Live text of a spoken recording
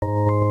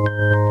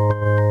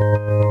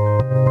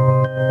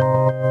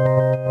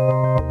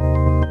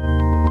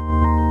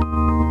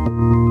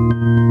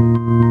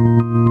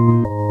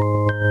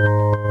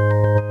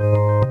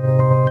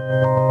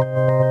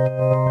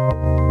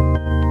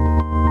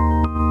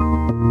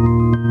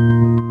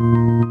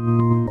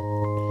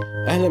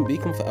أهلا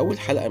بيكم في أول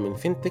حلقة من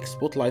FinTech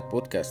Spotlight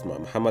بودكاست مع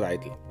محمد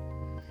عادل.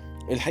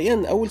 الحقيقة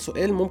أن أول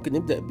سؤال ممكن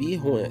نبدأ بيه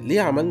هو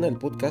ليه عملنا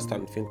البودكاست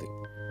عن الفينتك؟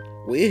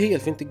 وإيه هي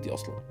الفينتك دي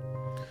أصلا؟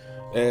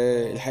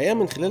 الحقيقة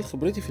من خلال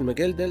خبرتي في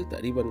المجال ده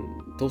تقريبا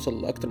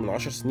توصل لأكتر من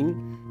 10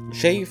 سنين،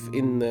 شايف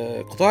أن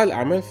قطاع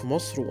الأعمال في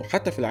مصر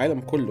وحتى في العالم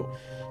كله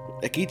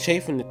أكيد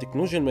شايف أن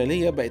التكنولوجيا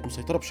المالية بقت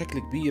مسيطرة بشكل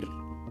كبير،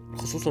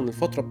 خصوصا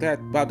الفترة بتاعت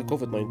بعد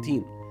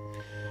كوفيد-19.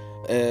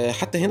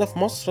 حتى هنا في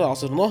مصر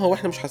عصرناها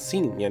واحنا مش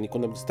حاسين، يعني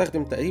كنا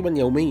بنستخدم تقريبا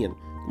يوميا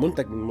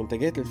منتج من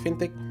منتجات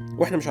الفينتك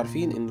واحنا مش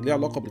عارفين ان ليه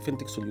علاقة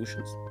بالفينتك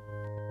سوليوشنز.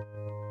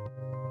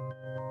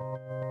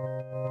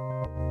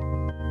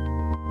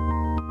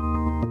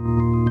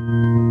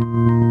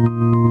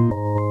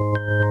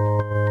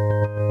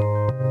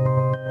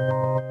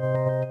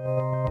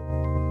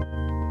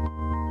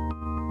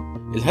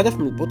 الهدف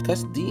من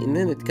البودكاست دي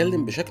اننا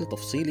نتكلم بشكل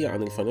تفصيلي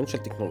عن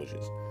الفاينانشال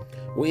تكنولوجيز،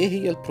 وايه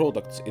هي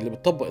البرودكتس اللي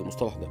بتطبق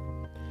المصطلح ده،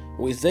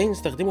 وازاي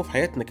نستخدمه في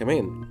حياتنا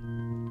كمان.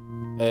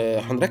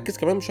 هنركز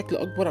كمان بشكل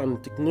اكبر عن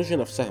التكنولوجيا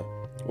نفسها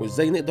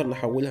وازاي نقدر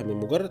نحولها من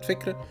مجرد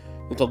فكرة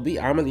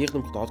لتطبيق عملي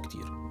يخدم قطاعات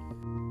كتير.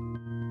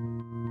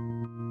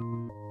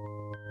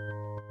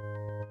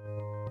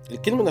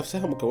 الكلمة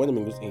نفسها مكونة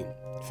من جزئين،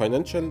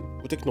 فاينانشال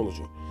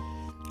وتكنولوجي،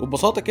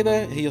 وببساطة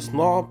كده هي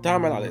صناعة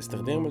بتعمل على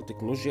استخدام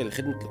التكنولوجيا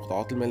لخدمة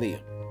القطاعات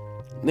المالية.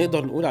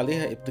 نقدر نقول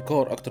عليها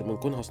ابتكار أكتر من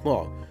كونها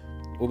صناعة،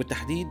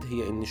 وبالتحديد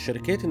هي إن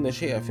الشركات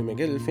الناشئة في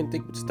مجال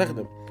الفينتك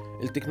بتستخدم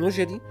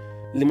التكنولوجيا دي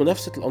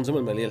لمنافسة الأنظمة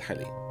المالية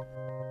الحالية.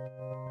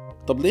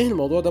 طب ليه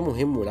الموضوع ده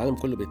مهم والعالم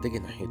كله بيتجه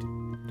ناحيته؟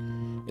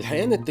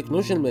 الحقيقة إن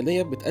التكنولوجيا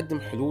المالية بتقدم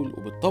حلول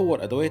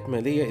وبتطور أدوات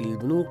مالية اللي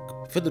البنوك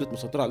فضلت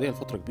مسيطرة عليها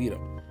لفترة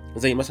كبيرة،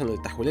 زي مثلا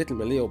التحويلات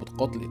المالية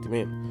وبطاقات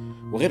الائتمان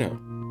وغيرها.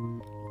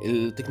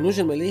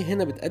 التكنولوجيا المالية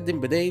هنا بتقدم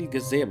بدائل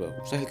جذابة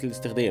وسهلة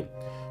الاستخدام،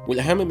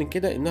 والأهم من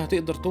كده إنها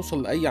تقدر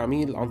توصل لأي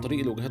عميل عن طريق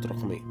الوجهات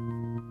الرقمية.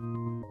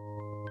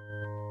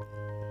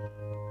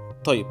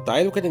 طيب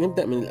تعالوا كده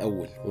نبدأ من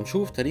الأول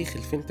ونشوف تاريخ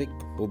الفينتك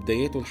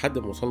وبدايته لحد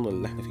ما وصلنا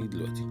للي احنا فيه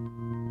دلوقتي.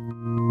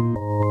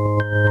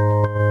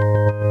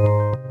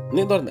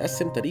 نقدر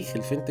نقسم تاريخ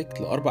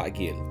الفينتك لأربع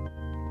أجيال.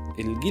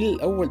 الجيل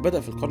الأول بدأ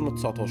في القرن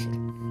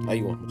 19،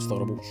 أيوة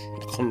متستغربوش،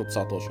 القرن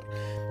 19،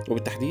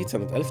 وبالتحديد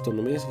سنة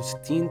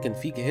 1860 كان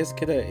في جهاز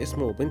كده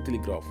اسمه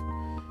بنتليجراف.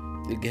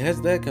 الجهاز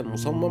ده كان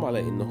مصمم على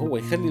إن هو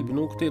يخلي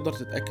البنوك تقدر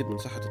تتأكد من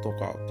صحة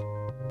التوقعات.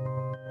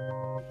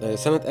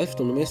 سنة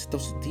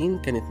 1866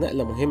 كانت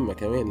نقلة مهمة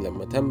كمان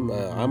لما تم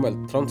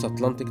عمل ترانس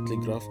أتلانتيك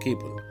تليجراف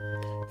كيبل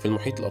في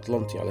المحيط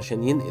الأطلنطي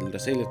علشان ينقل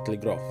رسائل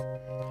التليجراف.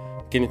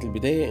 كانت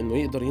البداية إنه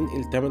يقدر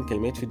ينقل 8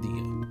 كلمات في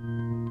الدقيقة.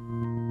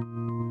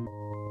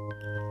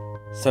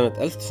 سنة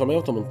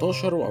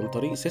 1918 وعن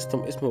طريق سيستم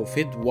اسمه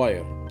فيد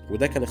واير،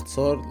 وده كان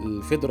اختصار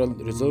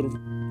للفيدرال ريزيرف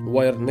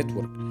واير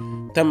نتورك،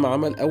 تم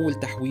عمل أول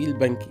تحويل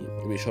بنكي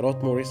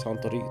بإشارات موريس عن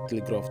طريق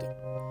التليجراف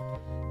ده.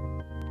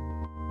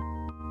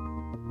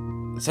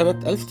 سنة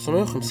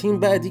 1950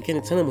 بقى دي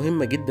كانت سنة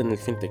مهمة جدا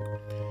للفينتك.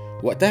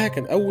 وقتها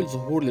كان أول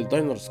ظهور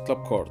للداينرز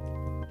كلاب كارد.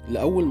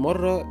 لأول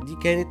مرة دي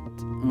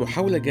كانت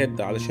محاولة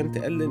جادة علشان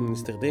تقلل من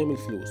استخدام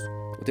الفلوس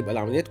وتبقى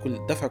العمليات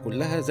الدفع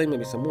كلها زي ما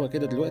بيسموها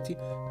كده دلوقتي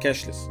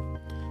كاشلس.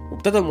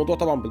 وابتدى الموضوع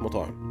طبعا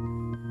بالمطاعم.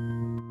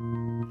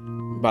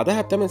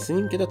 بعدها ب8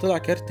 سنين كده طلع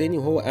كارت تاني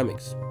وهو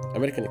أميكس،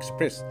 أمريكان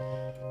إكسبريس.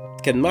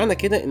 كان معنى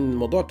كده إن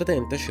الموضوع ابتدى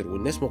ينتشر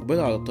والناس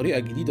مقبلة على الطريقة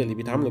الجديدة اللي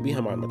بيتعاملوا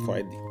بيها مع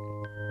المدفوعات دي.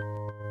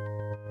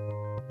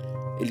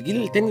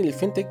 الجيل التاني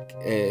للفينتك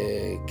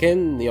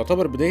كان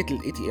يعتبر بداية ال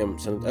ATM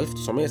سنة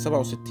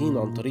 1967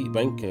 عن طريق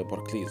بنك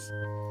باركليز.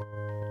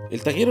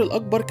 التغيير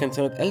الأكبر كان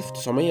سنة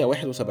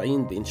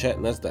 1971 بإنشاء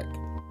ناسداك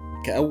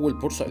كأول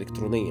بورصة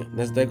إلكترونية.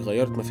 ناسداك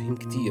غيرت مفاهيم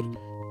كتير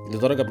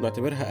لدرجة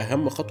بنعتبرها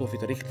أهم خطوة في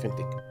تاريخ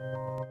الفينتك.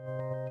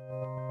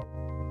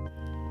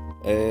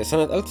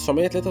 سنة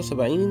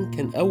 1973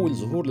 كان أول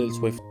ظهور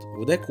للسويفت،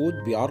 وده كود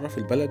بيعرف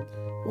البلد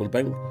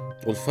والبنك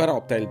والفرع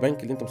بتاع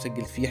البنك اللي انت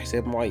مسجل فيه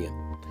حساب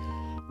معين.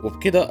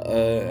 وبكده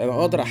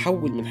أنا أقدر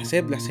أحول من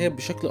حساب لحساب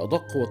بشكل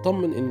أدق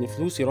وأطمن إن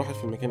فلوسي راحت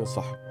في المكان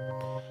الصح.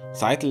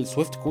 ساعات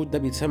السويفت كود ده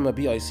بيتسمى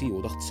BIC،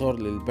 وده اختصار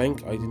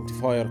للبنك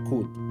ايدنتيفاير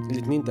كود،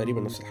 الاتنين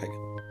تقريبا نفس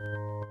الحاجة.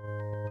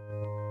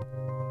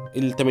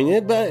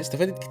 الثمانينات بقى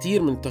استفادت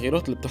كتير من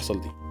التغييرات اللي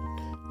بتحصل دي.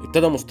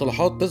 ابتدى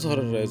مصطلحات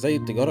تظهر زي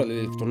التجارة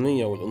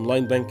الإلكترونية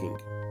والأونلاين بانكينج.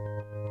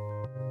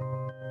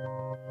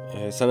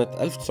 سنة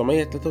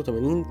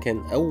 1983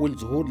 كان أول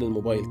ظهور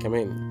للموبايل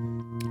كمان.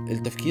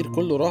 التفكير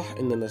كله راح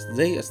إن أنا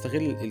إزاي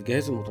أستغل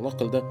الجهاز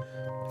المتنقل ده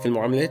في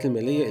المعاملات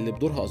المالية اللي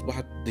بدورها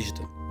أصبحت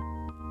ديجيتال.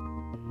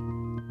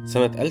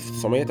 سنة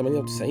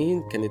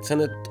 1998 كانت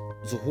سنة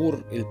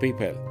ظهور الباي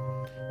بال.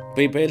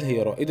 باي بال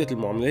هي رائدة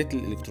المعاملات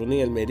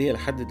الإلكترونية المالية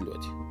لحد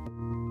دلوقتي.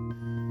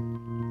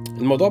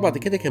 الموضوع بعد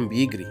كده كان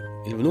بيجري،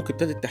 البنوك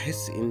ابتدت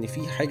تحس إن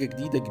في حاجة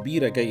جديدة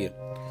كبيرة جاية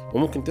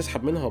وممكن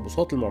تسحب منها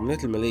بساط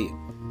المعاملات المالية.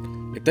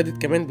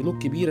 ابتدت كمان بنوك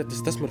كبيرة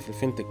تستثمر في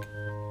الفينتك.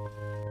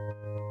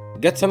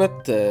 جت سنة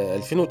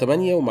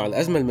 2008 ومع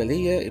الأزمة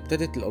المالية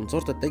ابتدت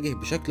الأنظار تتجه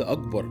بشكل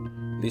أكبر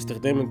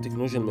لاستخدام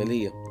التكنولوجيا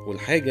المالية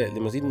والحاجة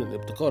لمزيد من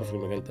الابتكار في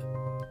المجال ده.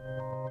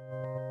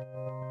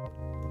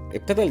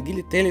 ابتدى الجيل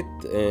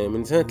الثالث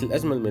من سنة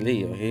الأزمة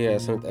المالية، هي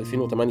سنة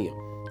 2008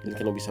 اللي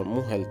كانوا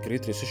بيسموها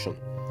الجريت ريسيشن.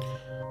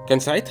 كان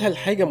ساعتها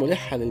الحاجة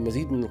ملحة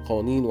للمزيد من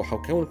القوانين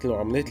وحوكمة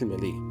المعاملات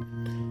المالية.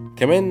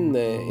 كمان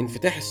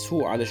انفتاح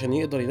السوق علشان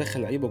يقدر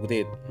يدخل لعيبة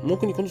جداد،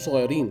 ممكن يكونوا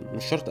صغيرين،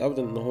 مش شرط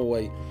أبدا إن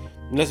هو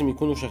لازم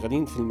يكونوا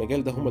شغالين في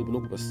المجال ده، هما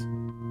البنوك بس.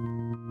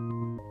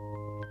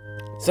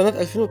 سنة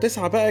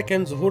 2009 بقى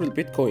كان ظهور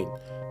البيتكوين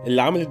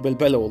اللي عملت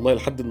بلبلة والله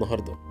لحد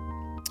النهاردة.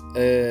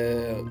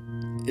 آه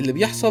اللي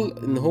بيحصل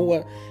ان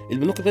هو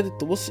البنوك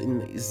ابتدت تبص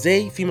ان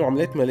ازاي في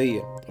معاملات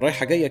مالية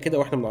رايحة جاية كده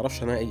واحنا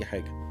منعرفش عنها اي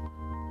حاجة.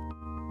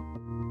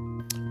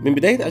 من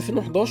بداية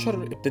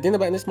 2011 ابتدينا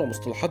بقى نسمع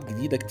مصطلحات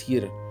جديدة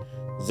كتير،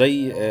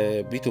 زي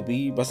بي تو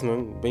بي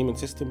مثلا، بيمنت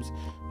سيستمز،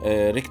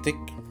 ريكتك،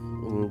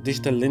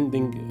 ديجيتال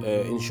ليندنج،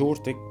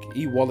 انشورتك،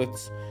 اي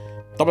والتس.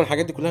 طبعا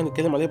الحاجات دي كلها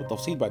هنتكلم عليها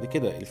بالتفصيل بعد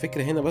كده.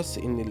 الفكرة هنا بس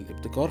ان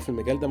الابتكار في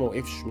المجال ده ما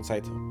وقفش من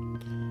ساعتها.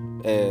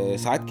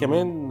 ساعات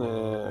كمان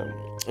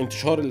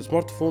انتشار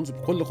السمارت فونز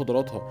بكل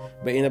قدراتها،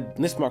 بقينا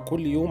بنسمع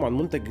كل يوم عن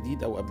منتج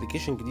جديد او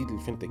ابلكيشن جديد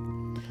للفinTech.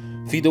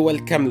 في دول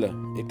كاملة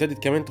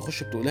ابتدت كمان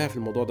تخش بتقولها في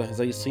الموضوع ده،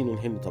 زي الصين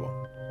والهند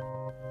طبعا.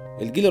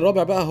 الجيل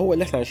الرابع بقى هو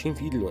اللي احنا عايشين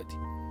فيه دلوقتي.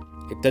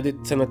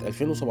 ابتدت سنة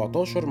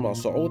 2017 مع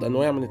صعود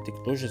أنواع من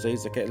التكنولوجيا زي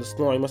الذكاء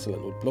الاصطناعي مثلا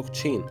والبلوك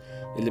تشين،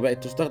 اللي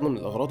بقت تستخدم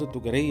للأغراض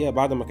التجارية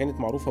بعد ما كانت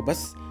معروفة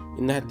بس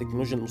إنها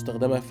التكنولوجيا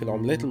المستخدمة في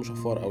العملات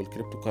المشفرة أو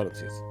الكريبتو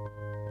كارنسيز.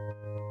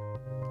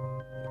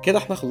 كده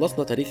احنا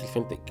خلصنا تاريخ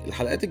الفinTech.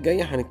 الحلقات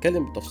الجاية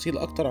هنتكلم بتفصيل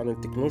أكتر عن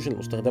التكنولوجيا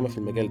المستخدمة في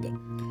المجال ده،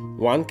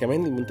 وعن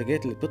كمان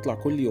المنتجات اللي بتطلع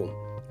كل يوم،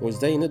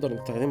 وإزاي نقدر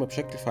نستخدمها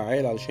بشكل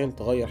فعال علشان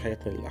تغير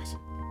حياتنا للأحسن.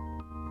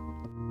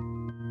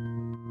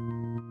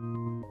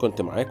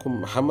 كنت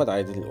معاكم محمد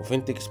عادل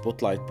وفينتك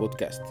سبوتلايت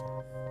بودكاست.